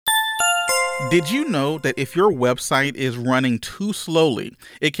Did you know that if your website is running too slowly,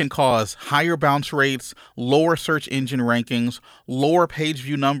 it can cause higher bounce rates, lower search engine rankings, lower page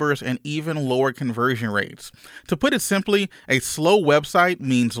view numbers, and even lower conversion rates? To put it simply, a slow website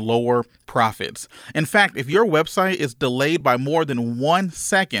means lower profits. In fact, if your website is delayed by more than 1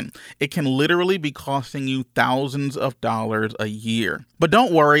 second, it can literally be costing you thousands of dollars a year. But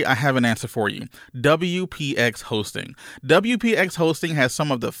don't worry, I have an answer for you. WPX Hosting. WPX Hosting has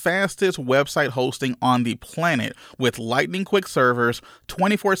some of the fastest website hosting on the planet with lightning quick servers,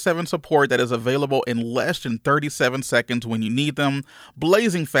 24/7 support that is available in less than 37 seconds when you need them,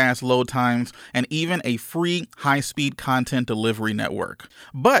 blazing fast load times, and even a free high-speed content delivery network.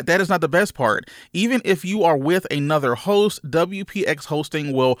 But that is not the best part. Even if you are with another host, WPX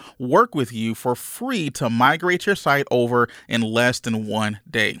Hosting will work with you for free to migrate your site over in less than 1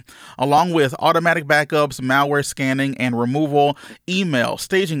 day. Along with automatic backups, malware scanning and removal, email,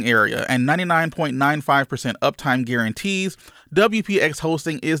 staging area, and 99.95% uptime guarantees, WPX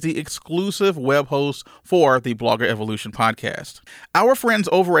Hosting is the exclusive web host for the Blogger Evolution podcast. Our friends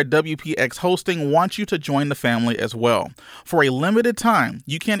over at WPX Hosting want you to join the family as well. For a limited time,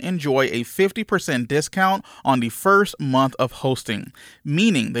 you can enjoy a 50% discount on the first month of hosting,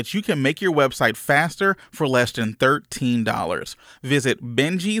 meaning that you can make your website faster for less than $13. Visit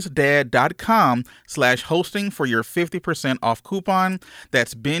benjisdad.com/hosting for your 50% off coupon.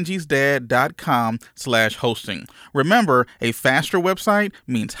 That's benjisdad.com/hosting. Remember, a faster website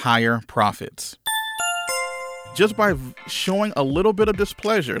means higher profits. Just by showing a little bit of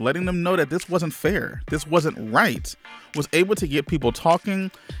displeasure, letting them know that this wasn't fair, this wasn't right, was able to get people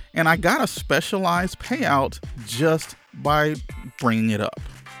talking, and I got a specialized payout just by bringing it up.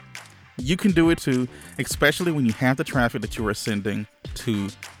 You can do it too, especially when you have the traffic that you are sending to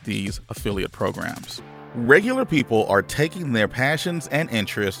these affiliate programs. Regular people are taking their passions and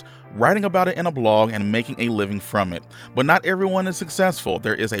interests, writing about it in a blog, and making a living from it. But not everyone is successful.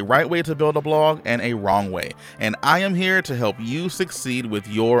 There is a right way to build a blog and a wrong way. And I am here to help you succeed with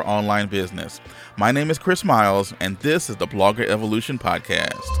your online business. My name is Chris Miles, and this is the Blogger Evolution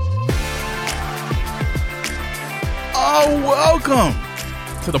Podcast. Oh, welcome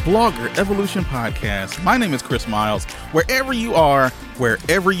to the Blogger Evolution Podcast. My name is Chris Miles. Wherever you are,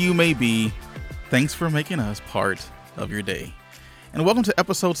 wherever you may be, thanks for making us part of your day. And welcome to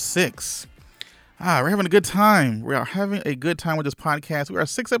episode 6. We're having a good time. We are having a good time with this podcast. We are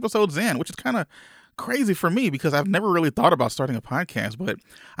 6 episodes in, which is kind of crazy for me because I've never really thought about starting a podcast, but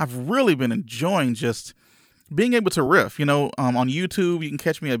I've really been enjoying just being able to riff. On YouTube, you can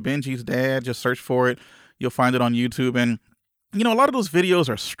catch me at Benji's Dad. Just search for it. You'll find it on YouTube. And a lot of those videos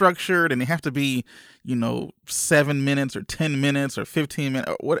are structured and they have to be, 7 minutes or 10 minutes or 15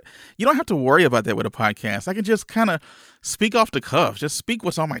 minutes. What you don't have to worry about that with a podcast. I can just kind of speak off the cuff, just speak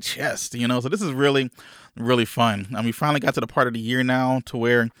what's on my chest, So this is really, really fun. We finally got to the part of the year now to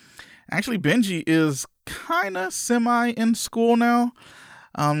where actually Benji is kind of semi in school now.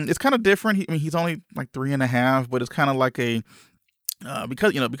 It's kind of different. He's only like 3.5, but it's kind of like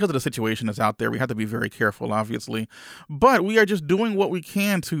because of the situation that's out there, we have to be very careful, obviously. But we are just doing what we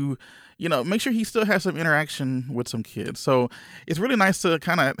can to, make sure he still has some interaction with some kids. So it's really nice to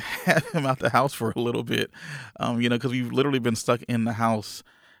kind of have him out the house for a little bit, because we've literally been stuck in the house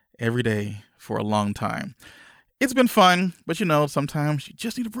every day for a long time. It's been fun, but sometimes you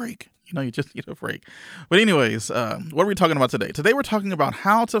just need a break. You just need a break. But anyways, what are we talking about today? Today we're talking about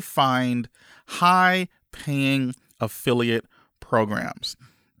how to find high-paying affiliate programs.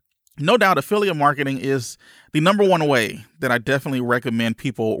 No doubt affiliate marketing is the number one way that I definitely recommend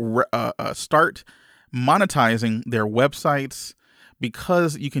people start monetizing their websites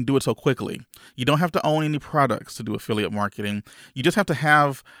because you can do it so quickly. You don't have to own any products to do affiliate marketing. You just have to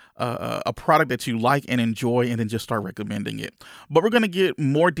have a product that you like and enjoy and then just start recommending it. But we're going to get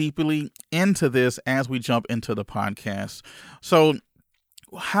more deeply into this as we jump into the podcast. So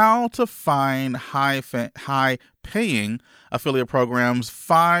how to find high-paying affiliate programs,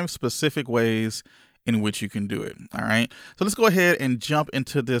 5 specific ways in which you can do it. All right. So let's go ahead and jump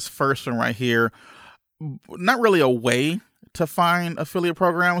into this first one right here. Not really a way to find affiliate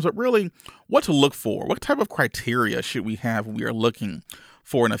programs, but really what to look for. What type of criteria should we have when we are looking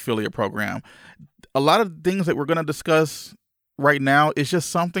for an affiliate program? A lot of things that we're going to discuss right now is just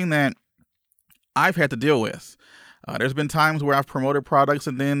something that I've had to deal with. There's been times where I've promoted products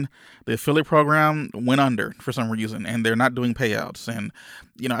and then the affiliate program went under for some reason and they're not doing payouts. And,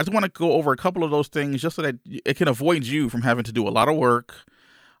 I just want to go over a couple of those things just so that it can avoid you from having to do a lot of work,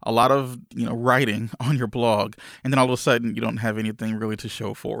 a lot of, writing on your blog, and then all of a sudden you don't have anything really to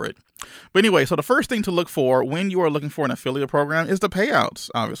show for it. But anyway, so the first thing to look for when you are looking for an affiliate program is the payouts.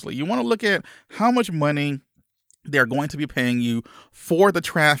 Obviously, you want to look at how much money they're going to be paying you for the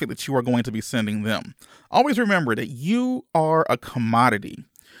traffic that you are going to be sending them. Always remember that you are a commodity.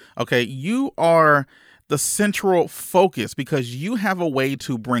 Okay, you are the central focus because you have a way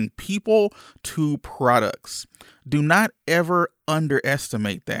to bring people to products. Do not ever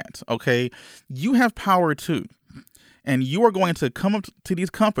underestimate that. Okay, you have power too. And you are going to come up to these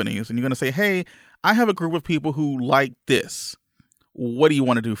companies and you're going to say, hey, I have a group of people who like this. What do you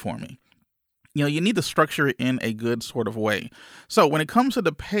want to do for me? You need to structure it in a good sort of way. So when it comes to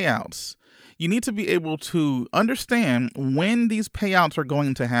the payouts, you need to be able to understand when these payouts are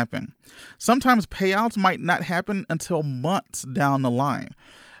going to happen. Sometimes payouts might not happen until months down the line.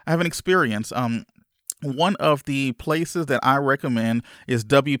 I have an experience. One of the places that I recommend is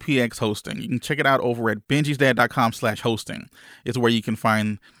WPX Hosting. You can check it out over at benjisdad.com/hosting. It's where you can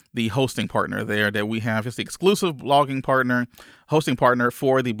find the hosting partner there that we have. It's the exclusive blogging partner, hosting partner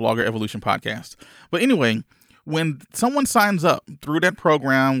for the Blogger Evolution podcast. But anyway, when someone signs up through that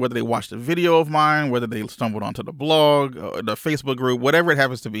program, whether they watched a video of mine, whether they stumbled onto the blog, or the Facebook group, whatever it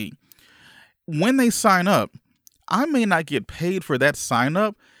happens to be, when they sign up, I may not get paid for that sign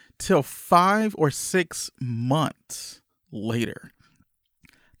up till 5 or 6 months later.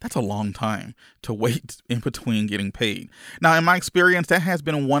 That's a long time to wait in between getting paid. Now, in my experience, that has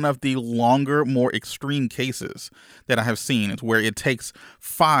been one of the longer, more extreme cases that I have seen. It's where it takes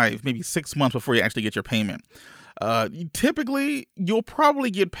 5, maybe 6 months before you actually get your payment. Typically, you'll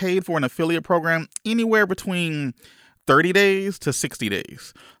probably get paid for an affiliate program anywhere between 30 days to 60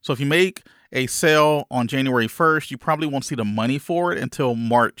 days. So if you make a sale on January 1st, you probably won't see the money for it until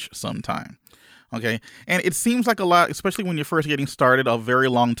March sometime. Okay. And it seems like a lot, especially when you're first getting started, a very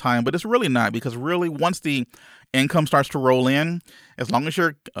long time, but it's really not, because really once the income starts to roll in, as long as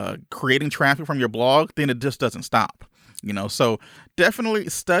you're creating traffic from your blog, then it just doesn't stop. So definitely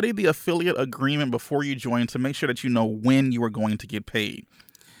study the affiliate agreement before you join to make sure that you know when you are going to get paid.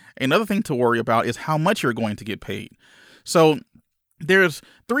 Another thing to worry about is how much you're going to get paid. So there's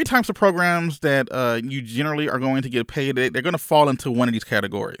 3 types of programs that you generally are going to get paid. They're going to fall into one of these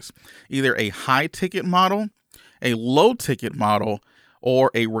categories, either a high ticket model, a low ticket model, or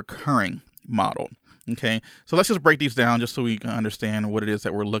a recurring model. Okay, so let's just break these down just so we can understand what it is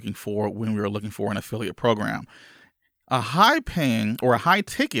that we're looking for when we are looking for an affiliate program. A high paying or a high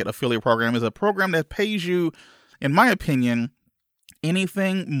ticket affiliate program is a program that pays you, in my opinion,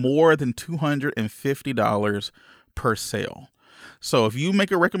 anything more than $250 per sale. So if you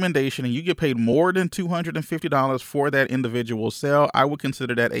make a recommendation and you get paid more than $250 for that individual sale, I would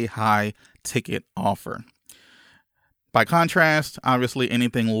consider that a high ticket offer. By contrast, obviously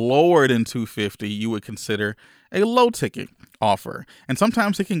anything lower than $250, you would consider a low ticket offer. And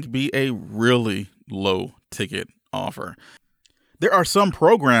sometimes it can be a really low ticket offer. There are some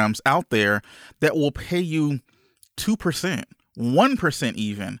programs out there that will pay you 2%, 1%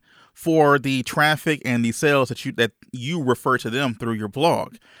 even, for the traffic and the sales that you refer to them through your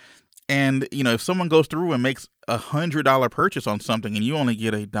blog. And, if someone goes through and makes $100 purchase on something and you only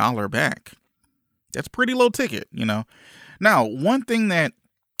get $1 back, that's pretty low ticket, Now, one thing that,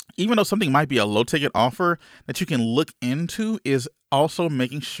 even though something might be a low ticket offer, that you can look into is also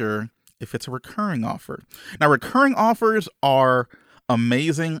making sure if it's a recurring offer. Now, recurring offers are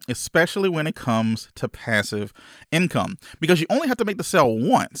amazing, especially when it comes to passive income, because you only have to make the sale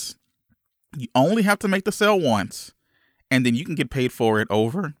once. You only have to make the sale once, and then you can get paid for it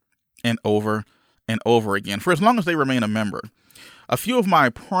over and over and over again for as long as they remain a member. A few of my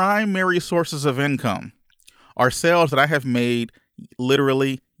primary sources of income are sales that I have made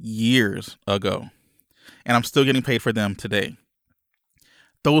literally years ago, and I'm still getting paid for them today.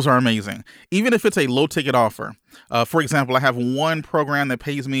 Those are amazing. Even if it's a low ticket offer. For example, I have one program that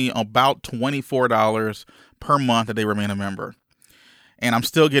pays me about $24 per month that they remain a member, and I'm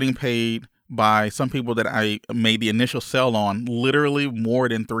still getting paid by some people that I made the initial sell on literally more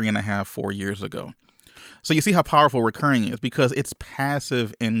than 3.5, 4 years ago. So you see how powerful recurring is because it's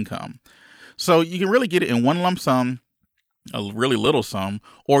passive income. So you can really get it in one lump sum, a really little sum,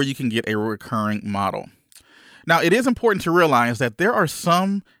 or you can get a recurring model. Now, it is important to realize that there are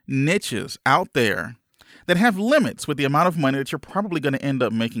some niches out there that have limits with the amount of money that you're probably going to end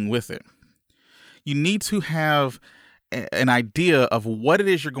up making with it. You need to have an idea of what it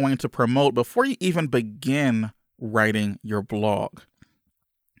is you're going to promote before you even begin writing your blog.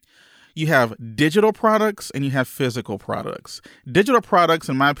 You have digital products and you have physical products. Digital products,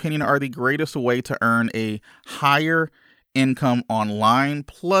 in my opinion, are the greatest way to earn a higher income online,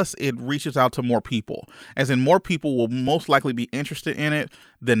 plus it reaches out to more people, as in more people will most likely be interested in it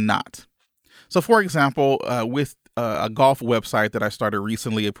than not. So for example, with a golf website that I started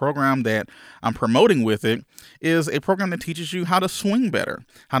recently, a program that I'm promoting with it is a program that teaches you how to swing better,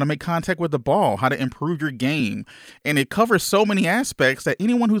 how to make contact with the ball, how to improve your game. And it covers so many aspects that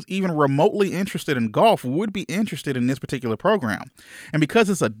anyone who's even remotely interested in golf would be interested in this particular program. And because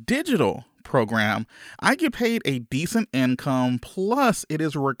it's a digital program, I get paid a decent income, plus it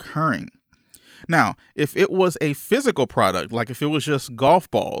is recurring. Now, if it was a physical product, like if it was just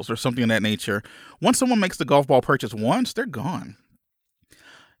golf balls or something of that nature, once someone makes the golf ball purchase once, they're gone.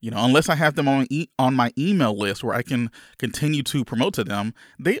 Unless I have them on my email list where I can continue to promote to them,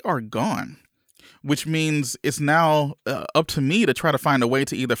 they are gone. Which means it's now up to me to try to find a way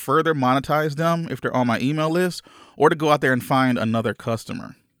to either further monetize them if they're on my email list, or to go out there and find another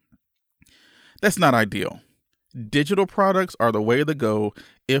customer. That's not ideal. Digital products are the way to go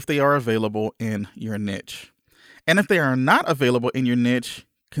if they are available in your niche. And if they are not available in your niche,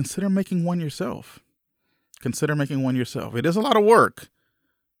 consider making one yourself. It is a lot of work,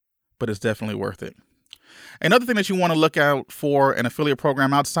 but it's definitely worth it. Another thing that you want to look out for an affiliate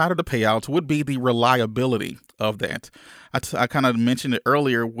program outside of the payouts would be the reliability of that. I kind of mentioned it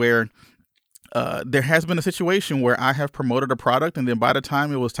earlier where there has been a situation where I have promoted a product, and then by the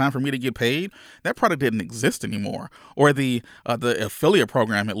time it was time for me to get paid, that product didn't exist anymore, or the affiliate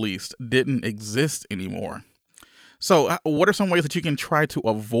program at least didn't exist anymore. So what are some ways that you can try to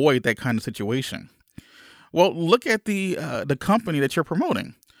avoid that kind of situation? Well, look at the company that you're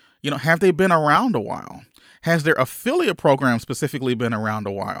promoting. Have they been around a while? Has their affiliate program specifically been around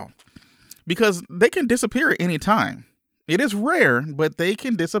a while? Because they can disappear at any time. It is rare, but they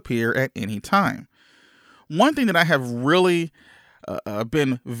can disappear at any time. One thing that I have really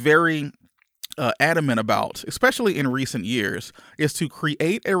been very adamant about, especially in recent years, is to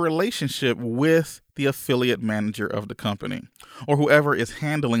create a relationship with the affiliate manager of the company or whoever is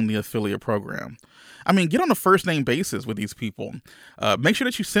handling the affiliate program. Get on a first name basis with these people. Make sure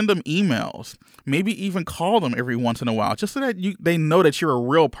that you send them emails, maybe even call them every once in a while, just so that they know that you're a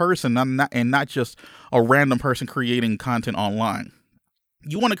real person and not just a random person creating content online.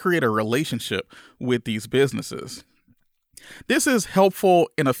 You want to create a relationship with these businesses. This is helpful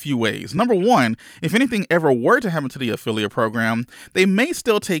in a few ways. Number one, if anything ever were to happen to the affiliate program, they may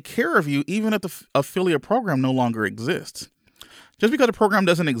still take care of you even if the affiliate program no longer exists. Just because a program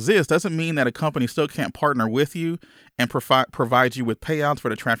doesn't exist doesn't mean that a company still can't partner with you and provide you with payouts for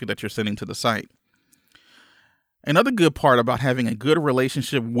the traffic that you're sending to the site. Another good part about having a good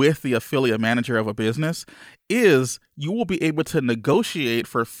relationship with the affiliate manager of a business is you will be able to negotiate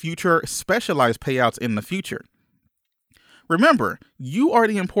for future specialized payouts in the future. Remember, you are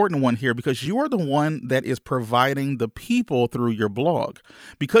the important one here because you are the one that is providing the people through your blog.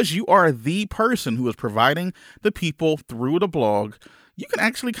 Because you are the person who is providing the people through the blog, you can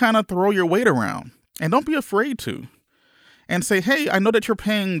actually kind of throw your weight around. And don't be afraid to. And say, hey, I know that you're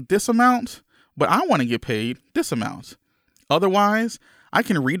paying this amount, but I want to get paid this amount. Otherwise, I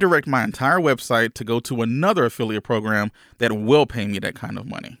can redirect my entire website to go to another affiliate program that will pay me that kind of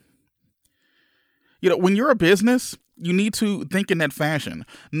money. When you're a business, you need to think in that fashion,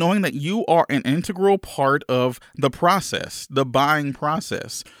 knowing that you are an integral part of the process, the buying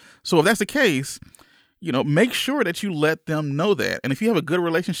process. So if that's the case, make sure that you let them know that. And if you have a good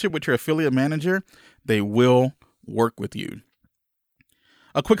relationship with your affiliate manager, they will work with you.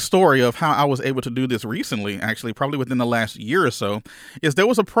 A quick story of how I was able to do this recently, actually, probably within the last year or so, is there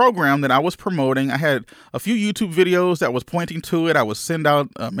was a program that I was promoting. I had a few YouTube videos that was pointing to it. I would send out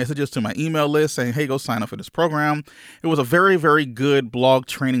messages to my email list saying, hey, go sign up for this program. It was a very, very good blog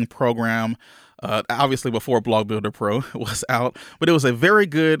training program, obviously before Blog Builder Pro was out, but it was a very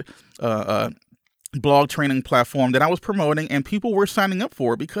good blog training platform that I was promoting, and people were signing up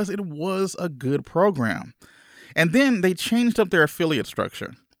for it because it was a good program. And then they changed up their affiliate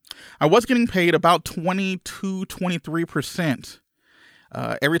structure. I was getting paid about 23%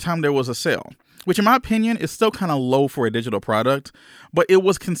 every time there was a sale, which in my opinion is still kind of low for a digital product, but it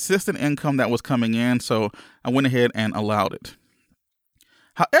was consistent income that was coming in, so I went ahead and allowed it.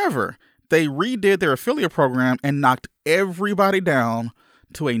 However, they redid their affiliate program and knocked everybody down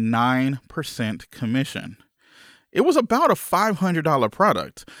to a 9% commission. It was about a $500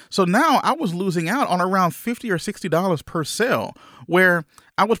 product. So now I was losing out on around $50 or $60 per sale, where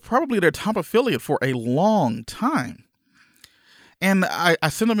I was probably their top affiliate for a long time. And I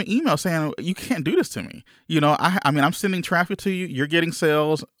sent them an email saying, you can't do this to me. I'm sending traffic to you. You're getting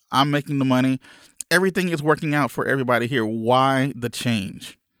sales. I'm making the money. Everything is working out for everybody here. Why the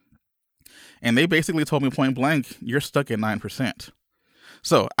change? And they basically told me point blank, you're stuck at 9%.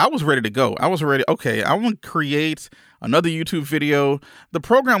 So I was ready to go. I was ready. Okay, I want to create another YouTube video. The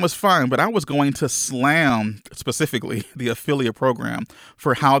program was fine, but I was going to slam specifically the affiliate program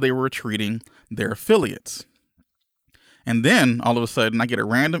for how they were treating their affiliates. And then all of a sudden I get a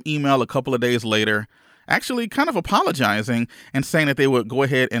random email a couple of days later, actually kind of apologizing and saying that they would go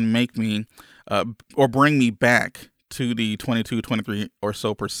ahead and make me or bring me back to the 22, 23 or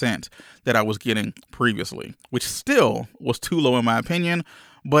so percent that I was getting previously, which still was too low in my opinion.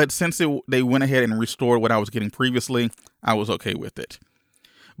 But since they went ahead and restored what I was getting previously, I was okay with it.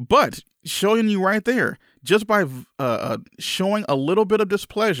 But showing you right there, just by showing a little bit of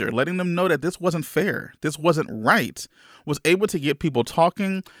displeasure, letting them know that this wasn't fair, this wasn't right, was able to get people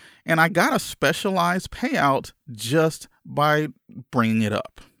talking. And I got a specialized payout just by bringing it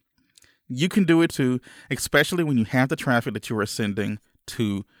up. You can do it too, especially when you have the traffic that you are sending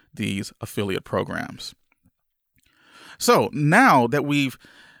to these affiliate programs. So now that we've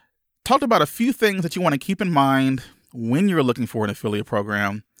talked about a few things that you want to keep in mind when you're looking for an affiliate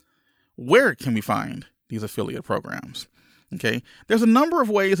program, where can we find these affiliate programs? Okay, there's a number of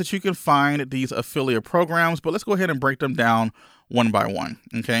ways that you can find these affiliate programs, but let's go ahead and break them down one by one.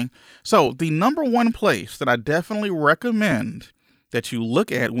 Okay, so the number one place that I definitely recommend that you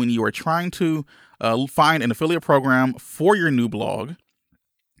look at when you are trying to find an affiliate program for your new blog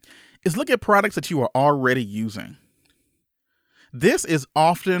is look at products that you are already using. This is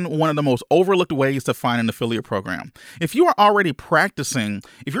often one of the most overlooked ways to find an affiliate program. If you are already practicing,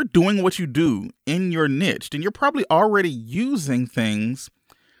 if you're doing what you do in your niche, then you're probably already using things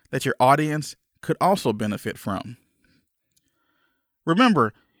that your audience could also benefit from.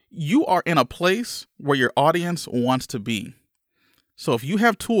 Remember, you are in a place where your audience wants to be. So if you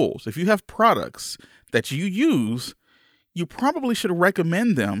have tools, if you have products that you use, you probably should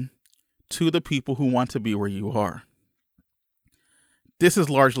recommend them to the people who want to be where you are. This is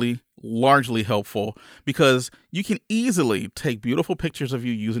largely helpful because you can easily take beautiful pictures of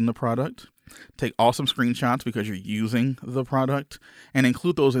you using the product, take awesome screenshots because you're using the product, and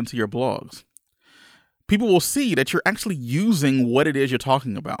include those into your blogs. People will see that you're actually using what it is you're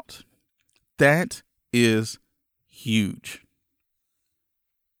talking about. That is huge.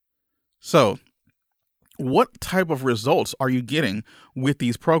 So, what type of results are you getting with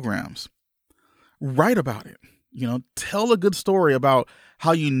these programs? Write about it. Tell a good story about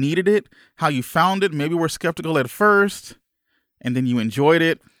how you needed it, how you found it. Maybe were skeptical at first, and then you enjoyed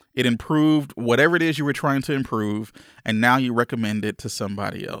it. It improved whatever it is you were trying to improve, and now you recommend it to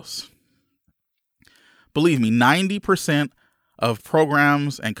somebody else. Believe me, 90% of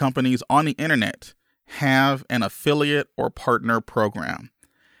programs and companies on the internet have an affiliate or partner program.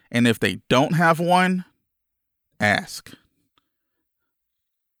 And if they don't have one, ask.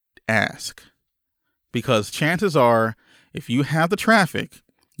 Because chances are, if you have the traffic,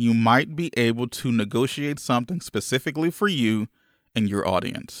 you might be able to negotiate something specifically for you and your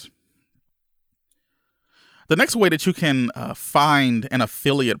audience. The next way that you can find an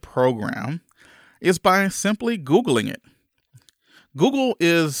affiliate program is by simply Googling it. Google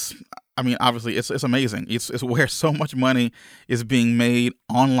is, obviously it's amazing. It's where so much money is being made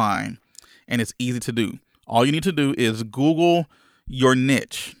online, and it's easy to do. All you need to do is Google your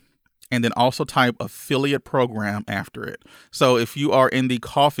niche and then also type affiliate program after it. So if you are in the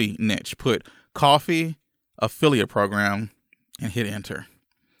coffee niche, put coffee affiliate program and hit enter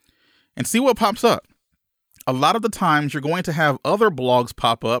and see what pops up. A lot of the times you're going to have other blogs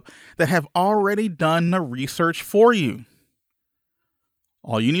pop up that have already done the research for you.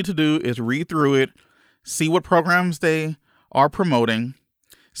 All you need to do is read through it, see what programs they are promoting,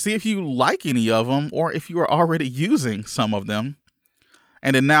 see if you like any of them or if you are already using some of them.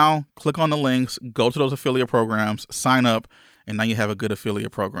 And then now click on the links, go to those affiliate programs, sign up, and now you have a good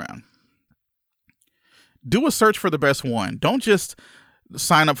affiliate program. Do a search for the best one. Don't just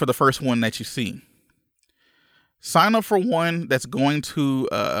sign up for the first one that you see. Sign up for one that's going to,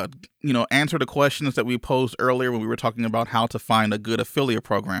 answer the questions that we posed earlier when we were talking about how to find a good affiliate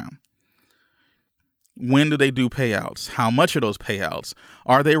program. When do they do payouts? How much are those payouts?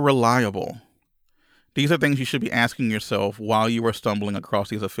 Are they reliable? These are things you should be asking yourself while you are stumbling across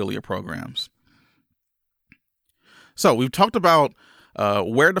these affiliate programs. So we've talked about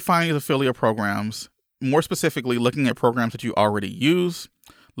where to find these affiliate programs, more specifically looking at programs that you already use,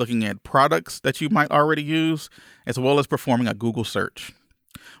 looking at products that you might already use, as well as performing a Google search.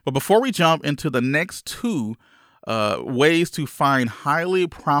 But before we jump into the next two ways to find highly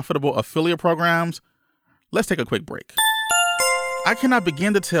profitable affiliate programs, let's take a quick break. I cannot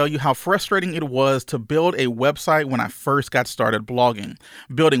begin to tell you how frustrating it was to build a website when I first got started blogging.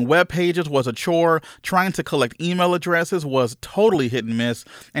 Building web pages was a chore, trying to collect email addresses was totally hit and miss,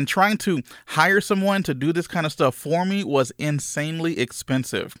 and trying to hire someone to do this kind of stuff for me was insanely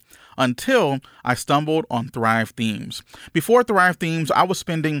expensive. Until I stumbled on Thrive Themes. Before Thrive Themes, I was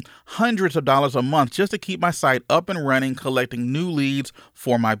spending hundreds of dollars a month just to keep my site up and running, collecting new leads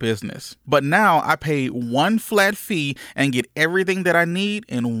for my business. But now I pay one flat fee and get everything that I need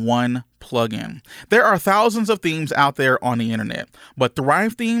in one plugin. There are thousands of themes out there on the internet, but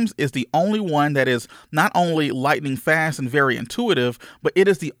Thrive Themes is the only one that is not only lightning fast and very intuitive, but it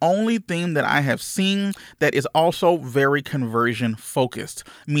is the only theme that I have seen that is also very conversion focused,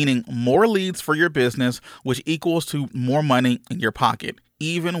 meaning more leads for your business, which equals to more money in your pocket,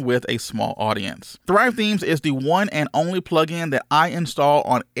 even with a small audience. Thrive Themes is the one and only plugin that I install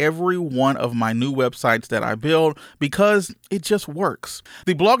on every one of my new websites that I build because it just works.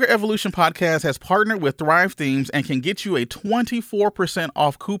 The Blogger Evolution podcast has partnered with Thrive Themes and can get you a 24%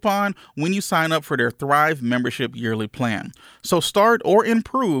 off coupon when you sign up for their Thrive membership yearly plan. So start or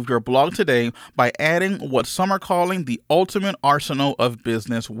improve your blog today by adding what some are calling the ultimate arsenal of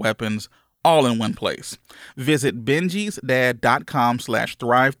business weapons all in one place. Visit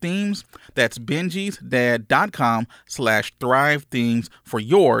benjisdad.com/Thrive Themes. That's benjisdad.com/Thrive Themes for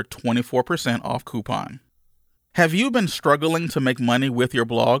your 24% off coupon. Have you been struggling to make money with your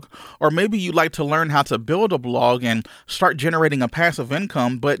blog? Or maybe you'd like to learn how to build a blog and start generating a passive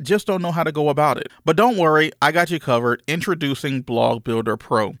income, but just don't know how to go about it. But don't worry, I got you covered. Introducing Blog Builder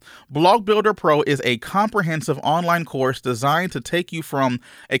Pro. Blog Builder Pro is a comprehensive online course designed to take you from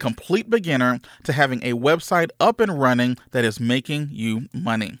a complete beginner to having a website up and running that is making you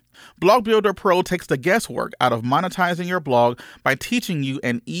money. Blog Builder Pro takes the guesswork out of monetizing your blog by teaching you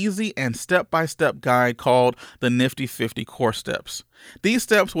an easy and step-by-step guide called the Nifty 50 Core Steps. These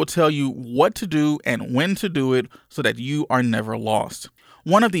steps will tell you what to do and when to do it so that you are never lost.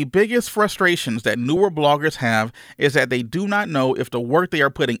 One of the biggest frustrations that newer bloggers have is that they do not know if the work they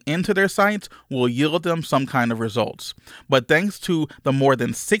are putting into their sites will yield them some kind of results. But thanks to the more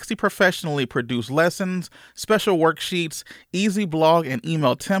than 60 professionally produced lessons, special worksheets, easy blog and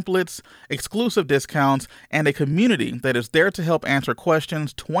email templates, exclusive discounts, and a community that is there to help answer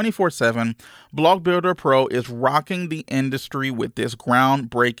questions 24/7, Blog Builder Pro is rocking the industry with this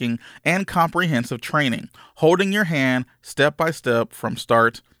groundbreaking and comprehensive training, holding your hand step by step from start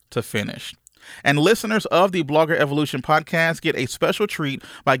to finish. And listeners of the Blogger Evolution podcast get a special treat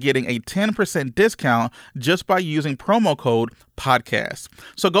by getting a 10% discount just by using promo code podcast.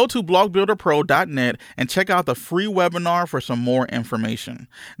 So go to blogbuilderpro.net and check out the free webinar for some more information.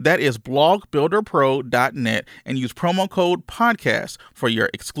 That is blogbuilderpro.net and use promo code podcast for your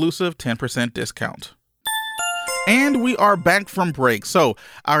exclusive 10% discount. And we are back from break. So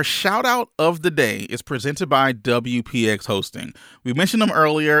our shout out of the day is presented by WPX Hosting. We mentioned them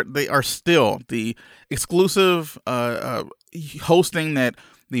earlier. They are still the exclusive hosting that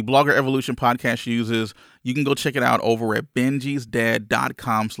the Blogger Evolution podcast uses. You can go check it out over at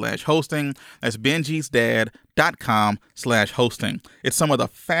benjisdad.com/hosting. That's benjisdad.com/hosting. It's some of the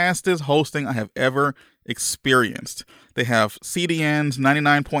fastest hosting I have ever experienced. They have CDNs,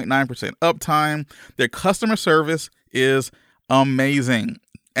 99.9% uptime. Their customer service is amazing.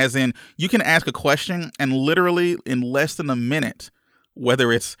 As in, you can ask a question and literally in less than a minute,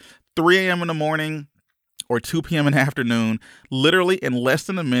 whether it's 3 a.m. in the morning or 2 p.m. in the afternoon, literally in less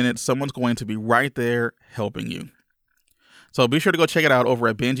than a minute, someone's going to be right there helping you. So be sure to go check it out over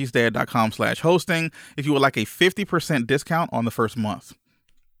at benjisdad.com/hosting if you would like a 50% discount on the first month.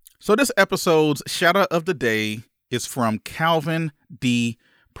 So this episode's shout out of the day is from Calvin D.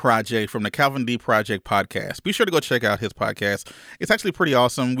 Project from the Calvin D. Project podcast. Be sure to go check out his podcast. It's actually pretty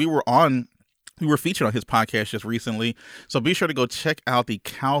awesome. We were featured on his podcast just recently. So be sure to go check out the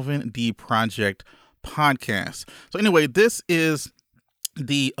Calvin D. Project podcast. So anyway, this is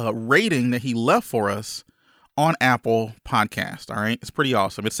the rating that he left for us on Apple Podcast. All right. It's pretty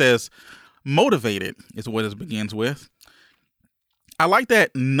awesome. It says, motivated is what it begins with. I like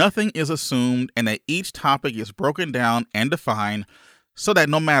that nothing is assumed and that each topic is broken down and defined so that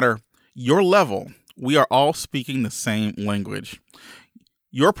no matter your level, we are all speaking the same language.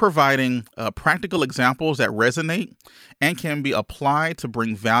 You're providing practical examples that resonate and can be applied to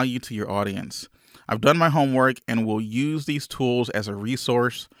bring value to your audience. I've done my homework and will use these tools as a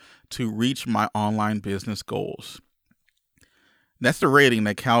resource to reach my online business goals. That's the rating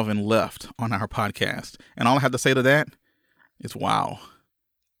that Calvin left on our podcast. And all I have to say to that, it's wow.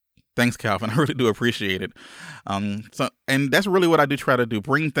 Thanks, Calvin. I really do appreciate it. And that's really what I do try to do.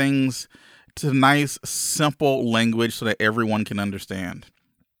 Bring things to nice, simple language so that everyone can understand.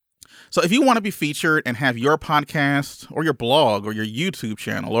 So if you want to be featured and have your podcast or your blog or your YouTube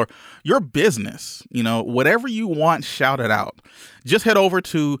channel or your business, whatever you want shouted out, just head over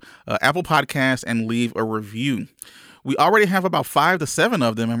to Apple Podcasts and leave a review. We already have about 5 to 7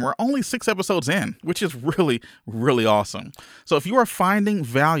 of them, and we're only 6 episodes in, which is really, really awesome. So if you are finding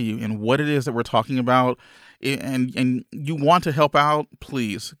value in what it is that we're talking about and you want to help out,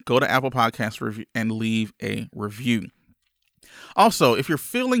 please go to Apple Podcasts review and leave a review. Also, if you're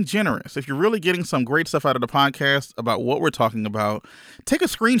feeling generous, if you're really getting some great stuff out of the podcast about what we're talking about, take a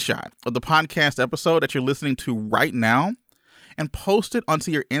screenshot of the podcast episode that you're listening to right now and post it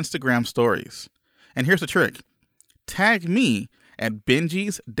onto your Instagram stories. And here's the trick. Tag me at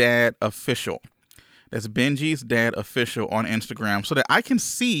Benji's Dad Official. That's Benji's Dad Official on Instagram so that I can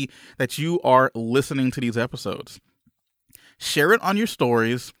see that you are listening to these episodes. Share it on your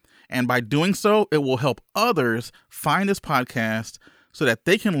stories. And by doing so, it will help others find this podcast so that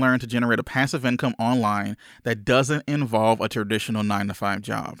they can learn to generate a passive income online that doesn't involve a traditional 9-to-5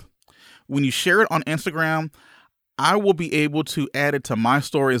 job. When you share it on Instagram, I will be able to add it to my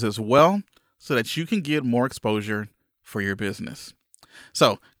stories as well so that you can get more exposure for your business.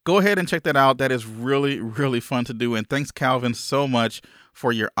 So go ahead and check that out. That is really, really fun to do. And thanks, Calvin, so much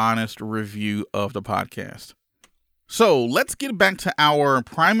for your honest review of the podcast. So let's get back to our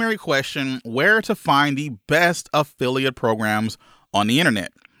primary question, where to find the best affiliate programs on the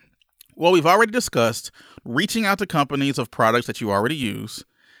internet. Well, we've already discussed reaching out to companies of products that you already use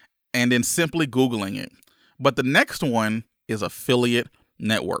and then simply Googling it. But the next one is affiliate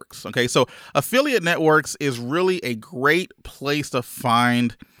networks. Okay, so affiliate networks is really a great place to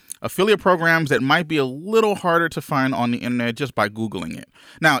find affiliate programs that might be a little harder to find on the internet just by Googling it.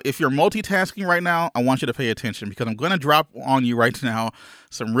 Now, if you're multitasking right now, I want you to pay attention because I'm going to drop on you right now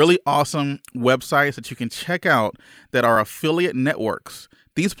some really awesome websites that you can check out that are affiliate networks.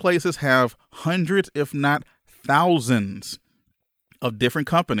 These places have hundreds, if not thousands, of different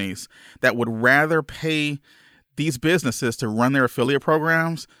companies that would rather pay these businesses to run their affiliate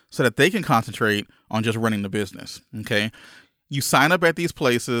programs so that they can concentrate on just running the business. Okay. You sign up at these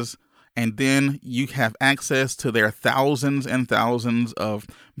places and then you have access to their thousands and thousands of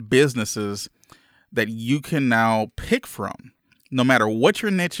businesses that you can now pick from. No matter what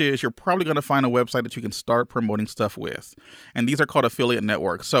your niche is, you're probably going to find a website that you can start promoting stuff with. And these are called affiliate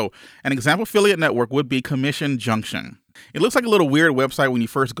networks. So an example affiliate network would be Commission Junction. It looks like a little weird website when you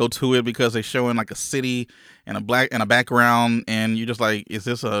first go to it because they show in like a city and a background and you're just like, is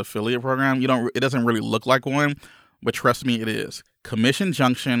this an affiliate program? It doesn't really look like one. But trust me, it is. Commission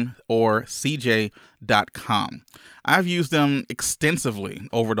Junction or CJ.com. I've used them extensively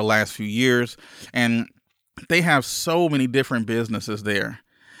over the last few years, and they have so many different businesses there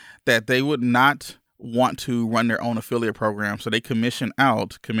that they would not want to run their own affiliate program. So they commission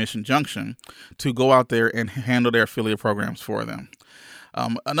out Commission Junction to go out there and handle their affiliate programs for them.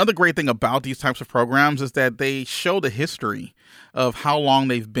 Another great thing about these types of programs is that they show the history of how long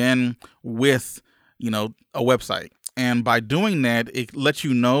they've been with a website. And by doing that, it lets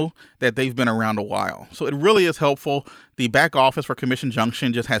you know that they've been around a while. So it really is helpful. The back office for Commission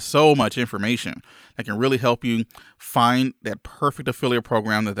Junction just has so much information that can really help you find that perfect affiliate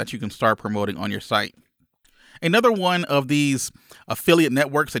program that you can start promoting on your site. Another one of these affiliate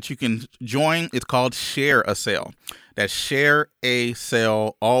networks that you can join is called Share a Sale. That's Share a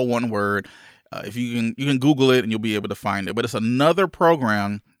Sale, all one word. If you can Google it and you'll be able to find it. But it's another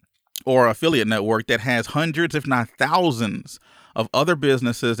program or affiliate network that has hundreds, if not thousands, of other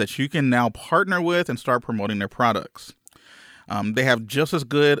businesses that you can now partner with and start promoting their products. They have just as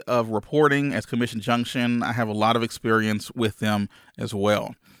good of reporting as Commission Junction. I have a lot of experience with them as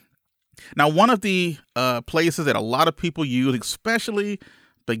well. Now, one of the places that a lot of people use, especially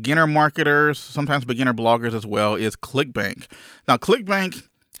beginner marketers, sometimes beginner bloggers as well, is ClickBank. Now, ClickBank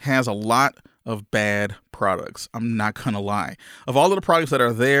has a lot of bad products. I'm not going to lie. Of all of the products that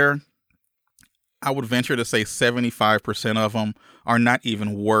are there, I would venture to say 75% of them are not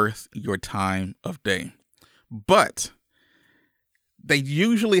even worth your time of day. But they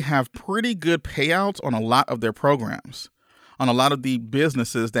usually have pretty good payouts on a lot of their programs, on a lot of the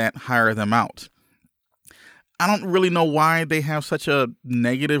businesses that hire them out. I don't really know why they have such a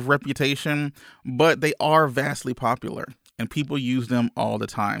negative reputation, but they are vastly popular and people use them all the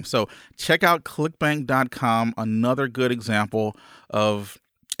time. So check out clickbank.com, another good example of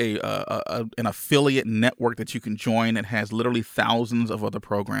an affiliate network that you can join that has literally thousands of other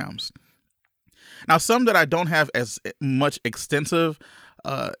programs. Now, some that I don't have as much extensive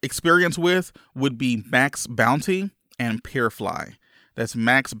experience with would be Max Bounty and Peerfly. That's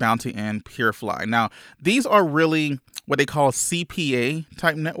Max, Bounty, and PureFly. Now, these are really what they call CPA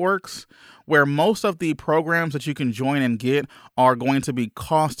type networks, where most of the programs that you can join and get are going to be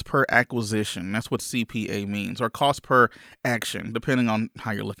cost per acquisition. That's what CPA means, or cost per action, depending on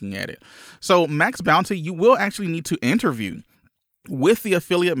how you're looking at it. So Max Bounty, you will actually need to interview with the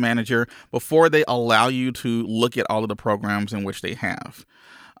affiliate manager before they allow you to look at all of the programs in which they have.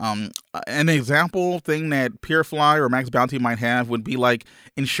 An example thing that PureFly or Max Bounty might have would be like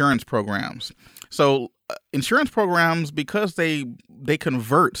insurance programs. So insurance programs, because they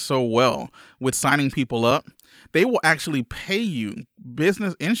convert so well with signing people up, they will actually pay you.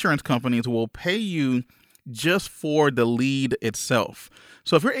 Business insurance companies will pay you just for the lead itself.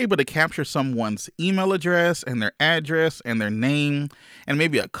 So if you're able to capture someone's email address and their address and their name and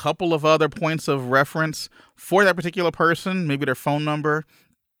maybe a couple of other points of reference for that particular person, maybe their phone number,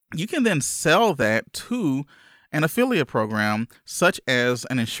 you can then sell that to an affiliate program, such as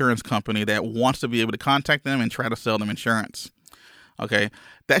an insurance company that wants to be able to contact them and try to sell them insurance. Okay,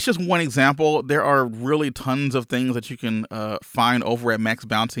 that's just one example. There are really tons of things that you can find over at Max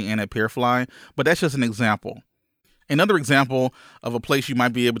Bounty and at PureFly, but that's just an example. Another example of a place you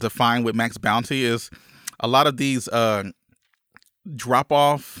might be able to find with Max Bounty is a lot of these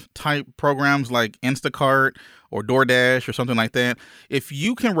drop-off type programs like Instacart or DoorDash or something like that. If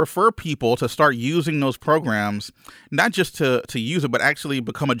you can refer people to start using those programs, not just to use it, but actually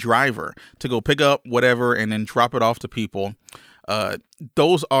become a driver to go pick up whatever and then drop it off to people,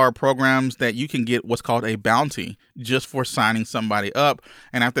 those are programs that you can get what's called a bounty just for signing somebody up.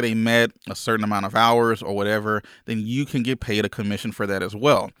 And after they met a certain amount of hours or whatever, then you can get paid a commission for that as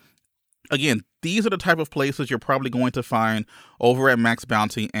well. Again, these are the type of places you're probably going to find over at Max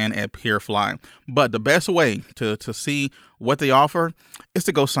Bounty and at PureFly. But the best way to see what they offer is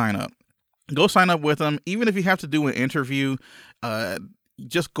to go sign up. Go sign up with them. Even if you have to do an interview,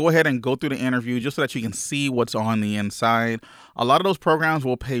 just go ahead and go through the interview just so that you can see what's on the inside. A lot of those programs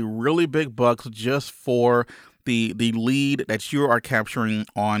will pay really big bucks just for the lead that you are capturing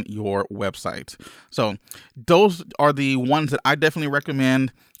on your website. So those are the ones that I definitely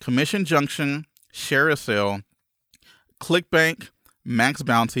recommend: Commission Junction, ShareASale, ClickBank, Max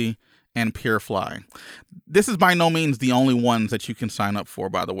Bounty, and PureFly. This is by no means the only ones that you can sign up for,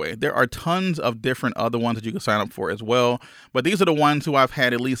 by the way. There are tons of different other ones that you can sign up for as well, but these are the ones who I've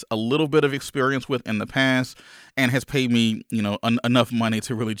had at least a little bit of experience with in the past and has paid me, enough money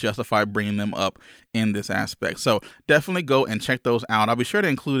to really justify bringing them up in this aspect. So definitely go and check those out. I'll be sure to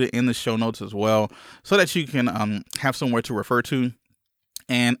include it in the show notes as well so that you can have somewhere to refer to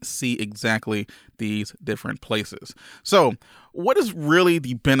and see exactly these different places. So what is really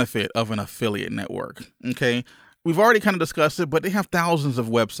the benefit of an affiliate network? Okay, we've already kind of discussed it, but they have thousands of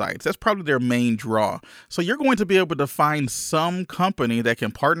websites. That's probably their main draw. So you're going to be able to find some company that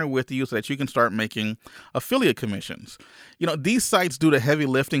can partner with you so that you can start making affiliate commissions. These sites do the heavy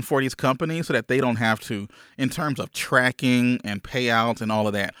lifting for these companies so that they don't have to, in terms of tracking and payouts and all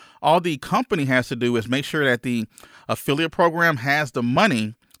of that. All the company has to do is make sure that the affiliate program has the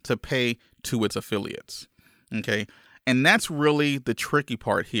money to pay to its affiliates. Okay. And that's really the tricky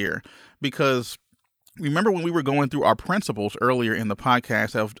part here, because remember when we were going through our principles earlier in the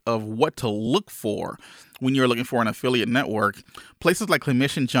podcast of what to look for when you're looking for an affiliate network, places like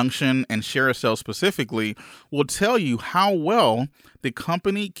Commission Junction and ShareASale specifically will tell you how well the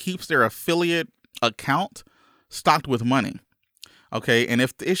company keeps their affiliate account stocked with money. Okay, and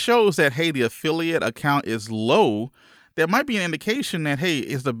if it shows that, hey, the affiliate account is low, that might be an indication that, hey,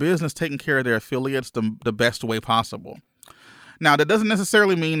 is the business taking care of their affiliates the best way possible? Now, that doesn't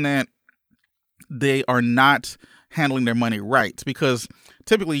necessarily mean that they are not handling their money right, because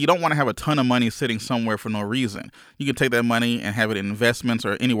typically you don't want to have a ton of money sitting somewhere for no reason. You can take that money and have it in investments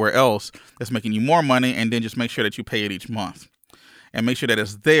or anywhere else that's making you more money, and then just make sure that you pay it each month and make sure that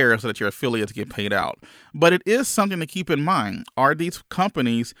it's there so that your affiliates get paid out. But it is something to keep in mind. Are these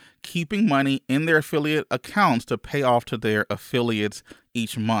companies keeping money in their affiliate accounts to pay off to their affiliates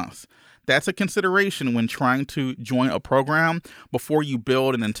each month? That's a consideration when trying to join a program before you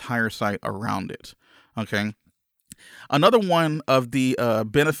build an entire site around it. Okay. Another one of the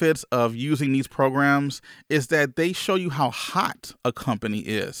benefits of using these programs is that they show you how hot a company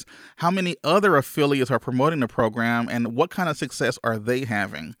is, how many other affiliates are promoting the program, and what kind of success are they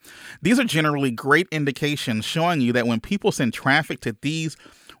having. These are generally great indications showing you that when people send traffic to these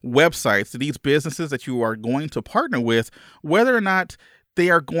websites, to these businesses that you are going to partner with, whether or not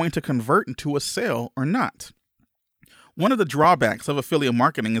they are going to convert into a sale or not. One of the drawbacks of affiliate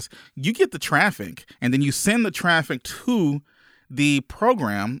marketing is you get the traffic and then you send the traffic to the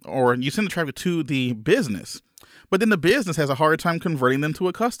program, or you send the traffic to the business. but then the business has a hard time converting them to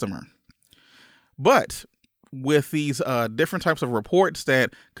a customer. But with these different types of reports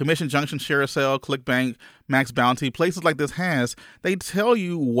that Commission Junction, ShareASale, ClickBank, Max Bounty, places like this has, they tell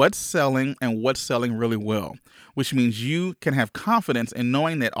you what's selling and what's selling really well, which means you can have confidence in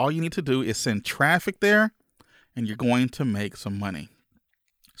knowing that all you need to do is send traffic there and you're going to make some money.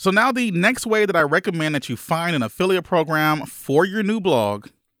 So now the next way that I recommend that you find an affiliate program for your new blog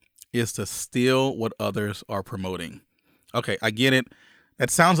is to steal what others are promoting. Okay, I get it. That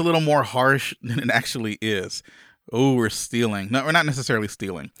sounds a little more harsh than it actually is. Oh, we're stealing. No, we're not necessarily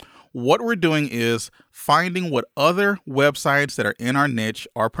stealing. What we're doing is finding what other websites that are in our niche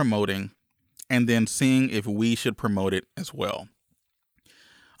are promoting and then seeing if we should promote it as well.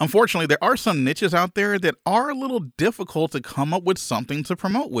 Unfortunately, there are some niches out there that are a little difficult to come up with something to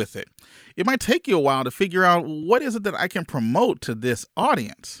promote with it. It might take you a while to figure out what is it that I can promote to this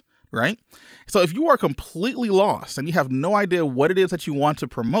audience, right? So if you are completely lost and you have no idea what it is that you want to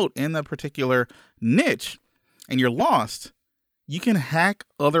promote in that particular niche and you're lost, you can hack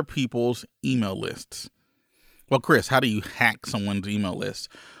other people's email lists. Well, Chris, how do you hack someone's email list?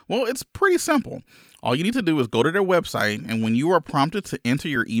 Well, it's pretty simple. All you need to do is go to their website, and when you are prompted to enter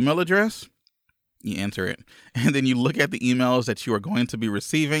your email address, you enter it. And then you look at the emails that you are going to be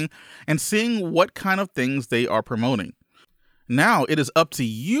receiving and seeing what kind of things they are promoting. Now it is up to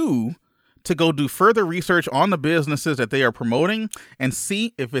you to go do further research on the businesses that they are promoting and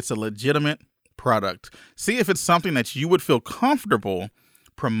see if it's a legitimate product. See if it's something that you would feel comfortable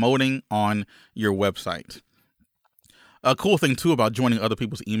promoting on your website. A cool thing too about joining other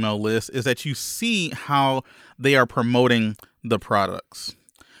people's email lists is that you see how they are promoting the products.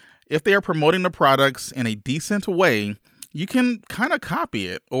 If they are promoting the products in a decent way, you can kind of copy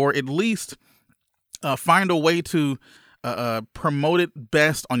it, or at least find a way to promote it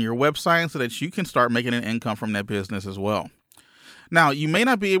best on your website so that you can start making an income from that business as well. Now, you may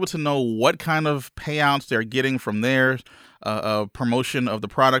not be able to know what kind of payouts they're getting from their promotion of the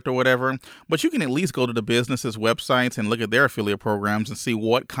product or whatever, but you can at least go to the business's websites and look at their affiliate programs and see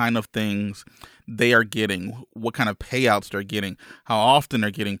what kind of things they are getting, what kind of payouts they're getting, how often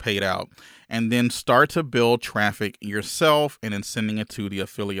they're getting paid out, and then start to build traffic yourself and then sending it to the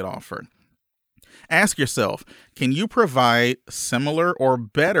affiliate offer. Ask yourself, can you provide similar or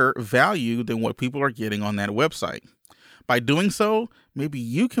better value than what people are getting on that website? By doing so, maybe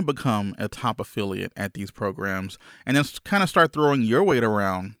you can become a top affiliate at these programs and then kind of start throwing your weight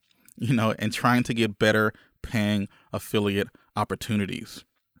around, and trying to get better paying affiliate opportunities.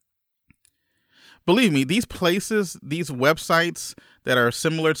 Believe me, these places, these websites that are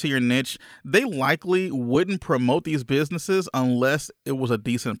similar to your niche, they likely wouldn't promote these businesses unless it was a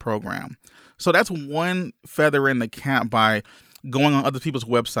decent program. So that's one feather in the cap by going on other people's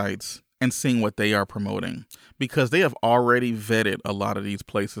websites and seeing what they are promoting, because they have already vetted a lot of these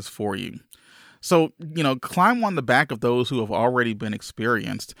places for you. So, climb on the back of those who have already been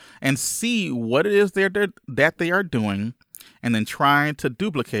experienced and see what it is that they are doing, and then try to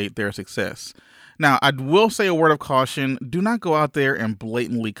duplicate their success. Now, I will say a word of caution. Do not go out there and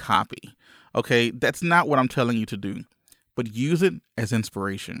blatantly copy. Okay, that's not what I'm telling you to do, but use it as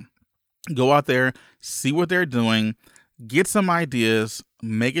inspiration. Go out there, see what they're doing, get some ideas,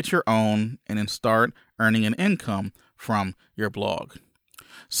 make it your own, and then start earning an income from your blog.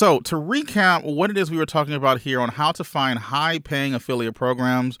 So to recap what it is we were talking about here on how to find high-paying affiliate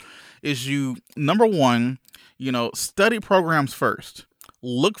programs is number one, study programs first.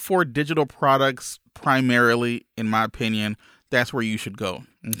 Look for digital products primarily, in my opinion. That's where you should go,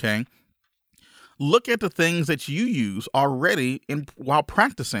 okay? Look at the things that you use already while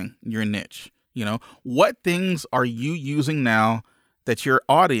practicing your niche. What things are you using now that your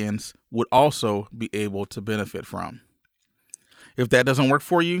audience would also be able to benefit from? If that doesn't work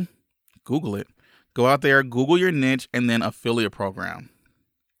for you, Google it. Go out there, Google your niche, and then affiliate program.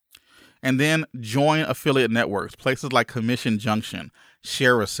 And then join affiliate networks, places like Commission Junction,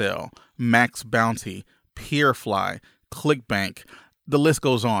 ShareASale, Max Bounty, Peerfly, ClickBank. The list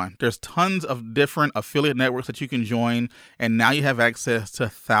goes on. There's tons of different affiliate networks that you can join, and now you have access to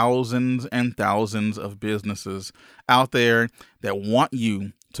thousands and thousands of businesses out there that want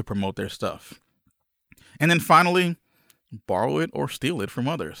you to promote their stuff. And then finally, borrow it or steal it from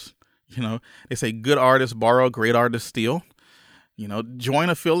others. They say good artists borrow, great artists steal.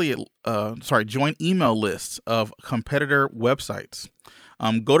 Join join email lists of competitor websites.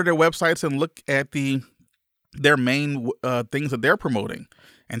 Go to their websites and look at their main things that they're promoting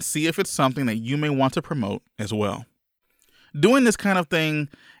and see if it's something that you may want to promote as well. Doing this kind of thing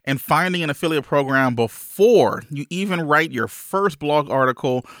and finding an affiliate program before you even write your first blog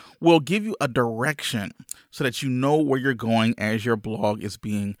article will give you a direction so that you know where you're going as your blog is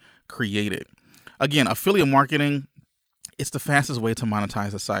being created. Again, affiliate marketing, it's the fastest way to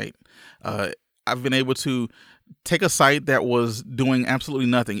monetize a site. I've been able to take a site that was doing absolutely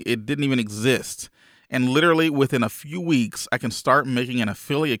nothing. It didn't even exist. And literally within a few weeks, I can start making an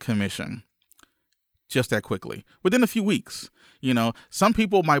affiliate commission just that quickly, within a few weeks. Some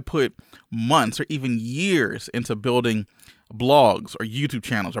people might put months or even years into building blogs or YouTube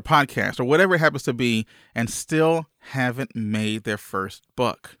channels or podcasts or whatever it happens to be and still haven't made their first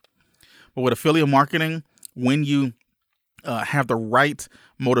buck. But with affiliate marketing, when you have the right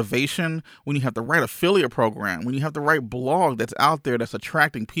motivation, when you have the right affiliate program, when you have the right blog that's out there that's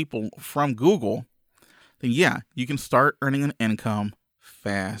attracting people from Google, then yeah, you can start earning an income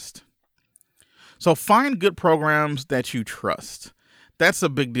fast. So find good programs that you trust. That's a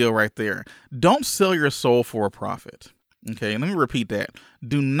big deal right there. Don't sell your soul for a profit. Okay, let me repeat that.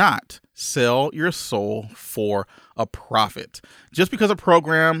 Do not sell your soul for a profit. Just because a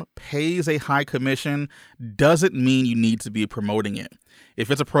program pays a high commission doesn't mean you need to be promoting it.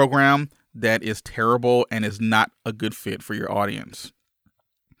 If it's a program that is terrible and is not a good fit for your audience,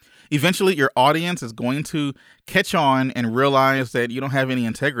 eventually your audience is going to catch on and realize that you don't have any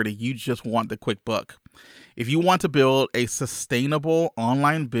integrity. You just want the quick buck. If you want to build a sustainable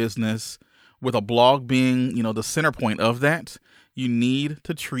online business with a blog being, the center point of that, you need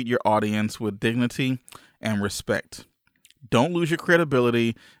to treat your audience with dignity and respect. Don't lose your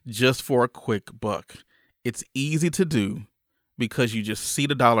credibility just for a quick buck. It's easy to do because you just see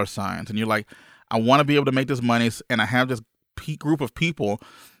the dollar signs and you're like, I want to be able to make this money and I have this group of people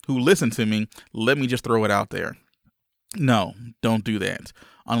who listen to me. Let me just throw it out there. No, don't do that.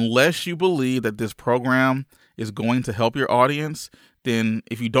 Unless you believe that this program is going to help your audience, then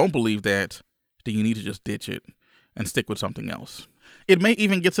if you don't believe that, then you need to just ditch it and stick with something else. It may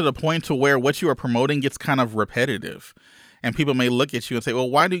even get to the point to where what you are promoting gets kind of repetitive. And people may look at you and say, well,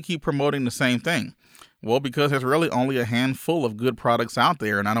 why do you keep promoting the same thing? Well, because there's really only a handful of good products out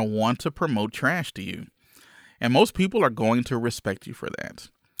there, and I don't want to promote trash to you. And most people are going to respect you for that.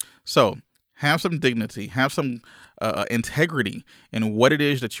 So have some dignity, have some integrity in what it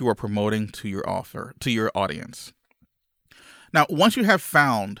is that you are promoting to your audience. Now, once you have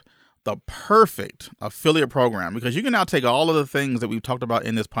found the perfect affiliate program, because you can now take all of the things that we've talked about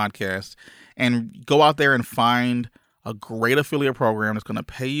in this podcast and go out there and find a great affiliate program that's going to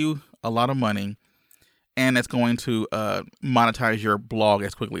pay you a lot of money and it's going to monetize your blog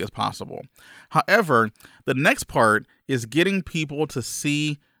as quickly as possible. However, the next part is getting people to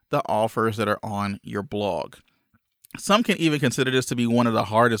see the offers that are on your blog. Some can even consider this to be one of the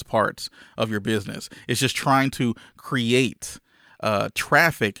hardest parts of your business. It's just trying to create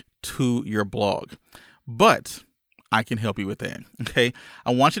traffic to your blog. But I can help you with that. Okay.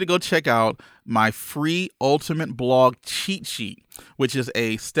 I want you to go check out my free ultimate blog cheat sheet, which is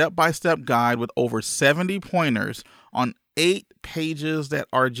a step-by-step guide with over 70 pointers on 8 pages that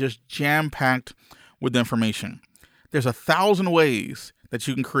are just jam-packed with information. There's 1,000 ways that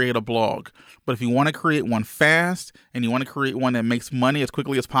you can create a blog. But if you want to create one fast and you want to create one that makes money as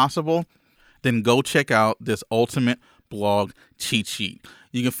quickly as possible, then go check out this ultimate blog cheat sheet.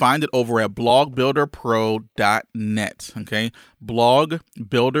 You can find it over at blogbuilderpro.net. Okay,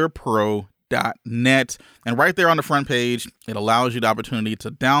 blogbuilderpro.net. And right there on the front page, it allows you the opportunity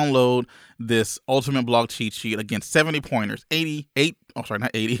to download this ultimate blog cheat sheet. Again, 70 pointers, 8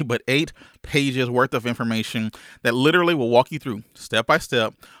 pages worth of information that literally will walk you through step by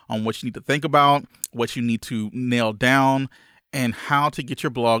step on what you need to think about, what you need to nail down, and how to get your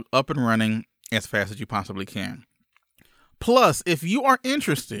blog up and running as fast as you possibly can. Plus, if you are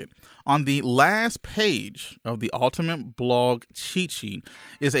interested, on the last page of the Ultimate Blog Cheat Sheet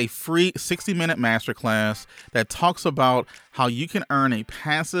is a free 60-minute masterclass that talks about how you can earn a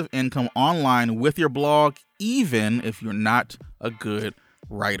passive income online with your blog, even if you're not a good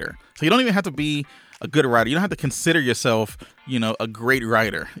writer. So you don't even have to be a good writer. You don't have to consider yourself, a great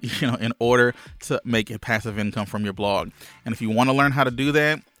writer, in order to make a passive income from your blog. And if you want to learn how to do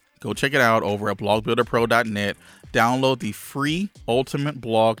that, go check it out over at blogbuilderpro.net. Download the free Ultimate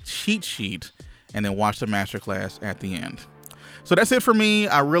Blog Cheat Sheet and then watch the masterclass at the end. So that's it for me.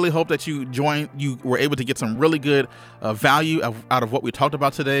 I really hope that you were able to get some really good value out of what we talked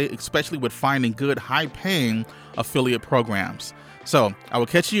about today, especially with finding good, high-paying affiliate programs. So I will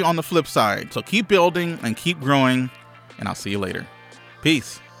catch you on the flip side. So keep building and keep growing, and I'll see you later.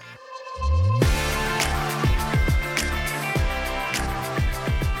 Peace.